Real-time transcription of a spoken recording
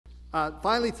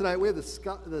Finally tonight, we have the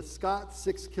Scott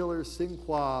Six Killer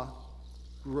Sinquah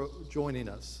joining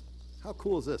us. How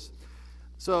cool is this?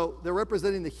 So they're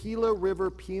representing the Gila River,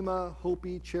 Pima,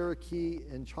 Hopi, Cherokee,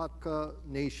 and Choctaw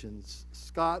nations.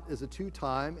 Scott is a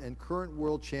two-time and current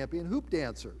world champion hoop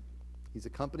dancer. He's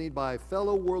accompanied by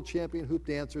fellow world champion hoop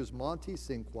dancers Monty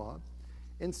Sinquah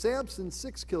and Samson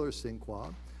Six Killer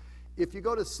Sinquah. If you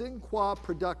go to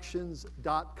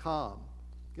sinquahproductions.com,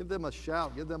 give them a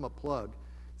shout, give them a plug.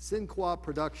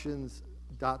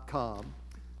 sinquahproductions.com.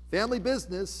 Family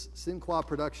business, Sinquah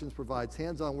Productions provides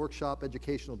hands-on workshop,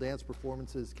 educational dance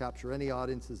performances, capture any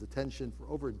audience's attention for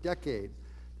over a decade.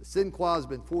 The Sinquah has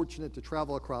been fortunate to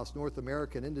travel across North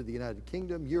America and into the United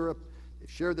Kingdom, Europe. They've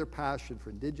shared their passion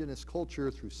for indigenous culture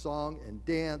through song and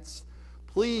dance.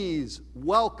 Please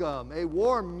welcome, a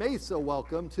warm Mesa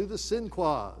welcome to the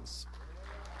Sinquahs.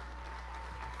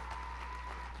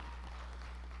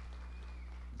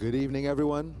 Good evening,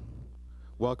 everyone.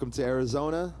 Welcome to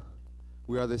Arizona.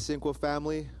 We are the Sinquah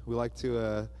family. We'd like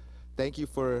to thank you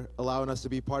for allowing us to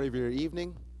be part of your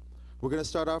evening. We're going to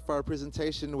start off our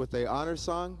presentation with an honor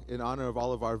song in honor of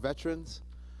all of our veterans,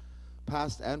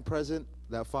 past and present,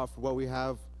 that fought for what we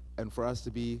have and for us to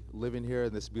be living here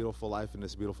in this beautiful life in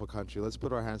this beautiful country. Let's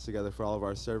put our hands together for all of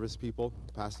our service people,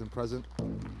 past and present.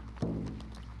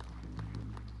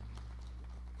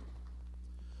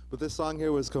 But this song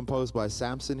here was composed by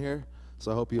Samson here,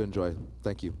 so I hope you enjoy.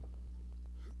 Thank you.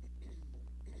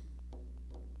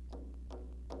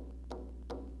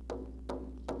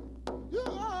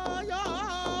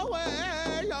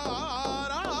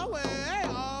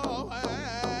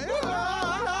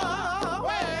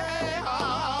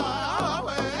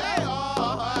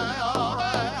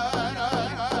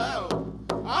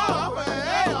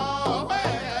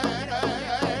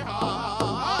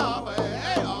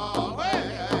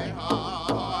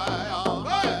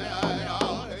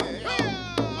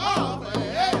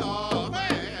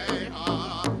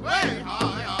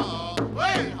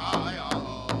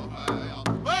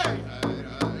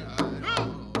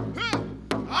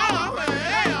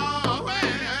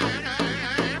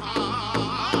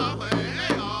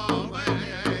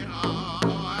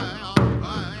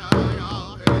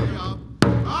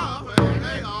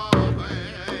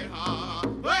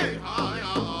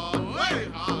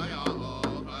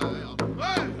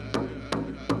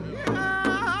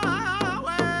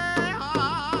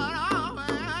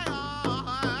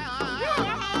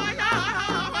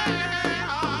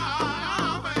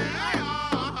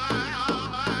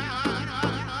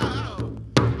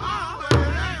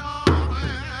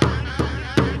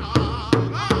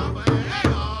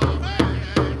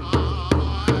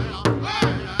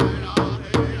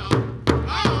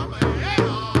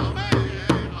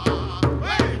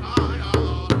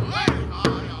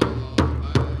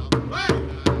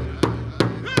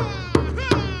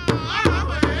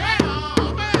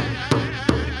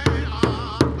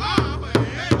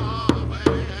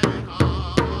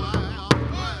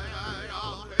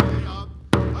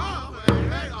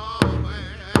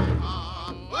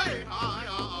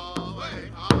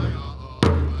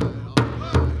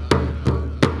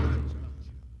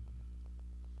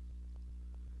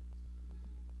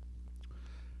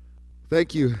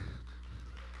 Thank you.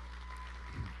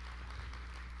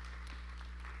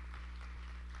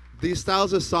 These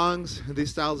styles of songs,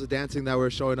 these styles of dancing that we're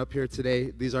showing up here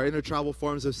today, these are intertribal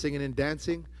forms of singing and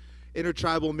dancing.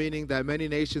 Intertribal meaning that many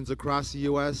nations across the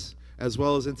U.S. as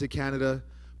well as into Canada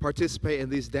participate in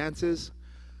these dances.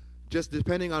 Just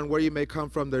depending on where you may come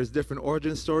from, there's different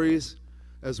origin stories,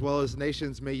 as well as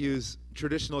nations may use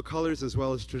traditional colors as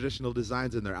well as traditional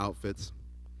designs in their outfits.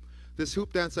 This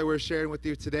hoop dance that we're sharing with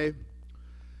you today,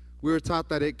 we were taught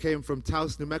that it came from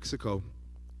Taos, New Mexico.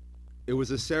 It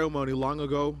was a ceremony long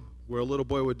ago where a little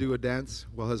boy would do a dance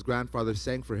while his grandfather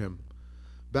sang for him.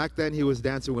 Back then he was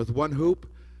dancing with one hoop,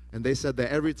 and they said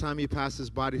that every time he passed his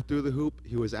body through the hoop,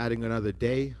 he was adding another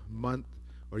day, month,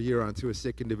 or year onto a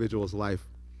sick individual's life.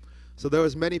 So there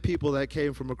was many people that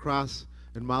came from across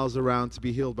and miles around to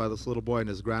be healed by this little boy and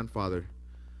his grandfather.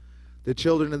 The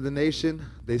children of the nation,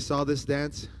 they saw this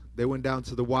dance. They went down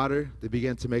to the water, they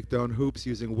began to make their own hoops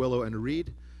using willow and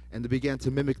reed, and they began to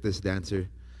mimic this dancer.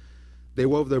 They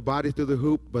wove their body through the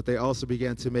hoop, but they also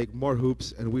began to make more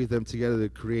hoops and weave them together to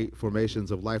create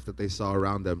formations of life that they saw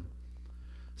around them,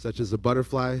 such as the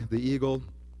butterfly, the eagle,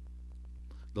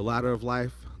 the ladder of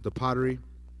life, the pottery.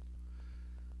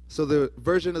 So the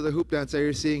version of the hoop dance that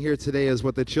you're seeing here today is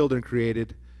what the children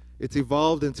created. It's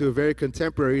evolved into a very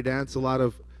contemporary dance, a lot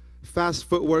of fast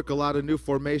footwork, a lot of new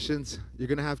formations. You're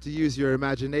going to have to use your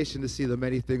imagination to see the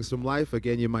many things from life.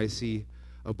 Again, you might see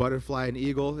a butterfly, an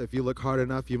eagle. If you look hard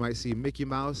enough, you might see Mickey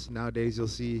Mouse. Nowadays, you'll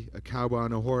see a cowboy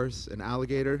on a horse, an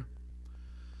alligator.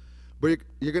 But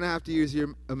you're going to have to use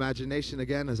your imagination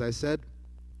again, as I said.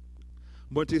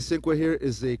 Monty Sinquah here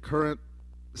is the current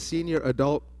senior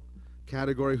adult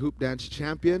category hoop dance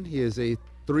champion. He is a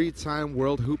 3-time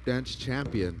world hoop dance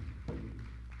champion.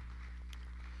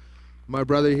 My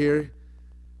brother here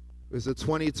is a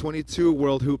 2022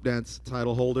 world hoop dance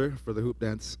title holder for the hoop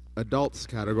dance adults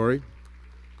category.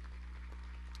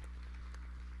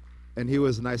 And he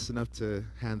was nice enough to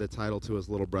hand the title to his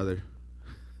little brother.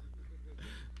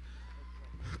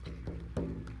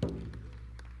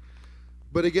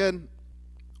 But again,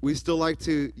 we still like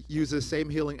to use the same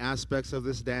healing aspects of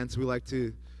this dance. We like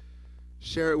to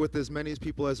share it with as many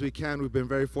people as we can. We've been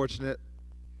very fortunate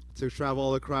to travel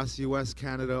all across the US,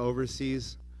 Canada,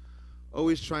 overseas,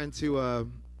 always trying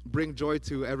to bring joy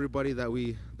to everybody that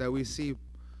we see.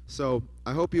 So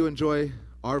I hope you enjoy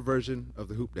our version of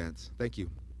the hoop dance. Thank you.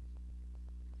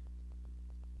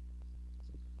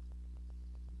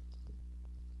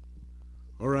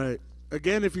 All right.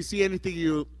 Again, if you see anything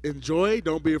you enjoy,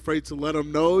 don't be afraid to let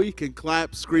them know. You can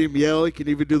clap, scream, yell. You can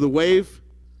even do the wave.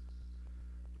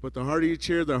 But the harder you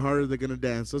cheer, the harder they're going to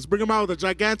dance. Let's bring them out with a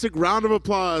gigantic round of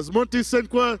applause. Monty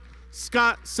Sinquah,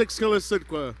 Scott Six Killer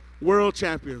Sinquah, world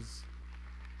champions.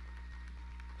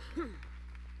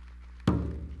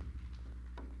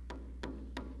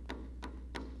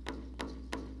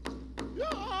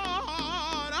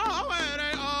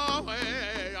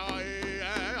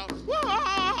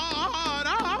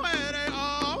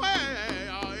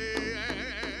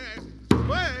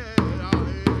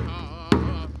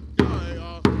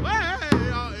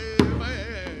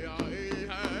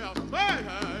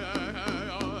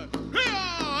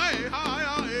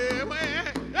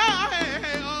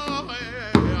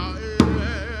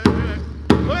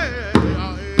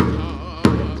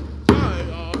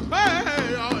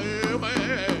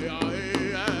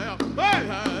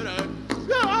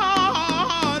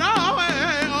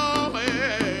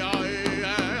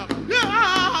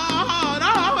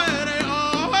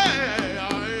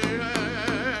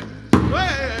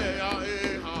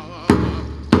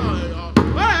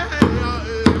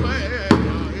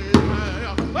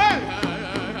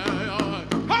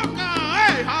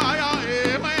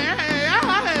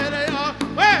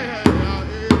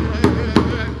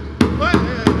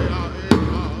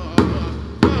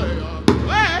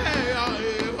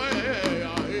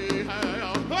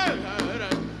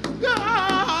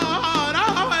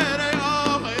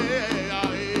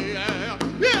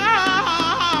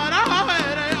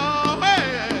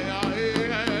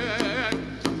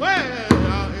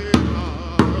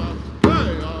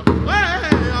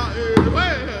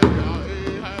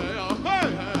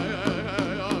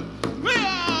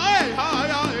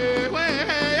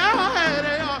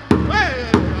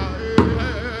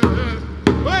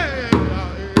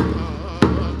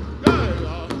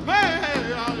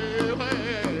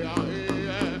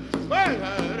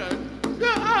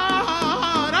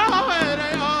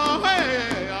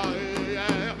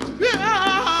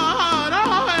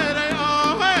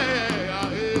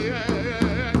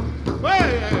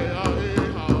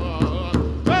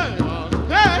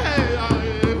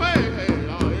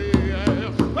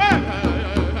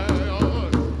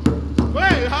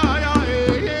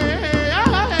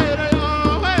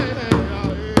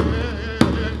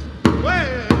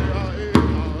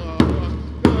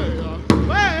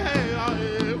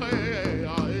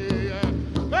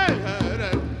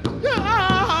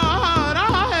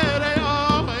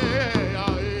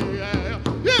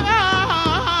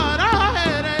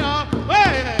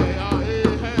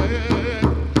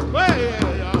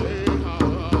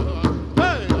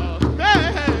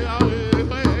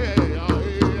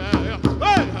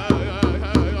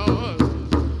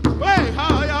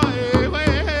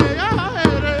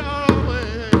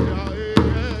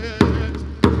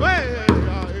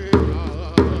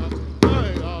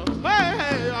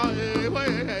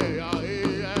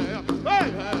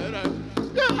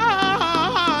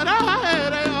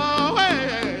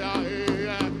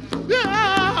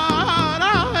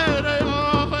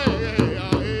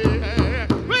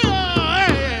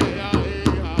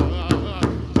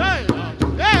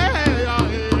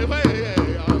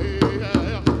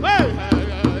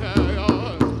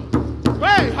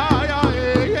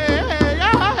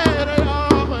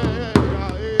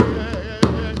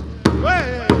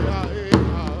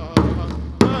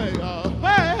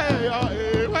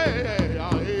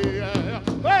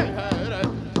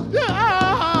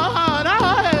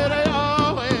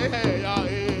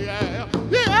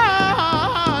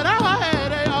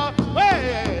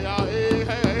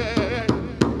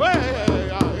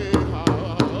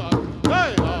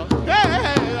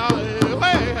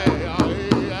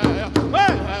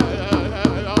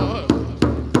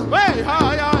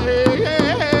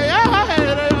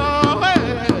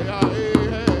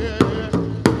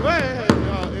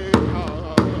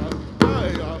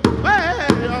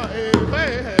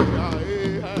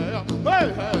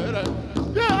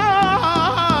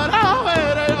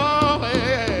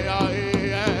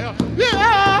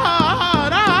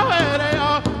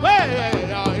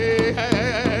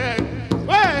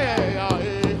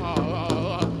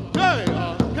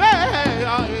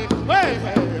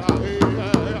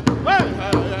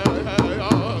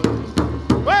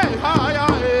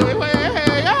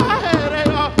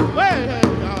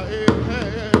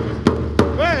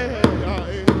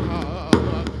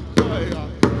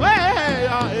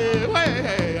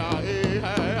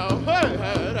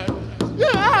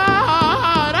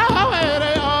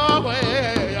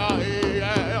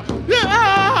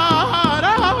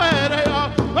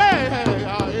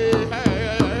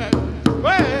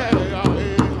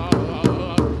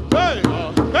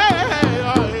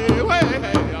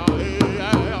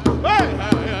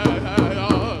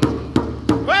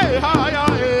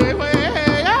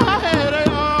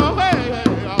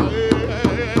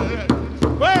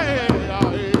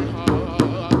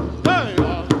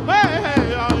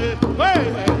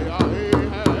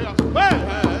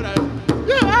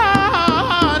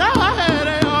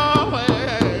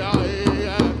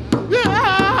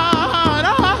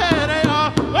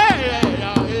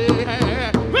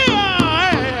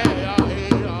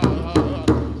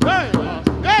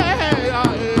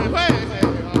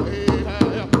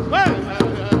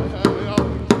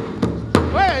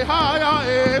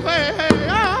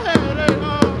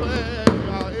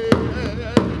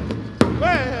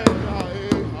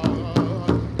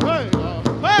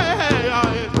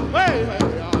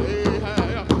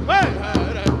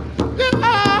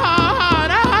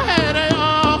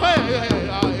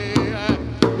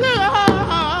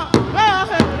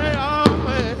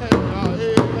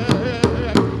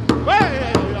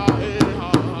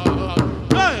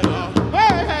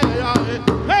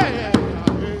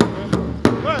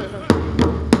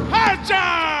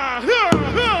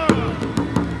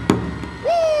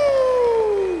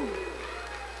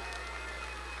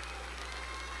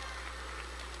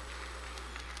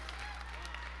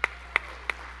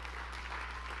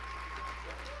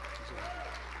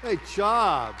 Great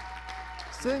job.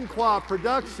 Sinquah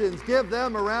Productions, give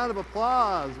them a round of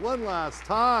applause one last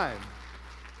time.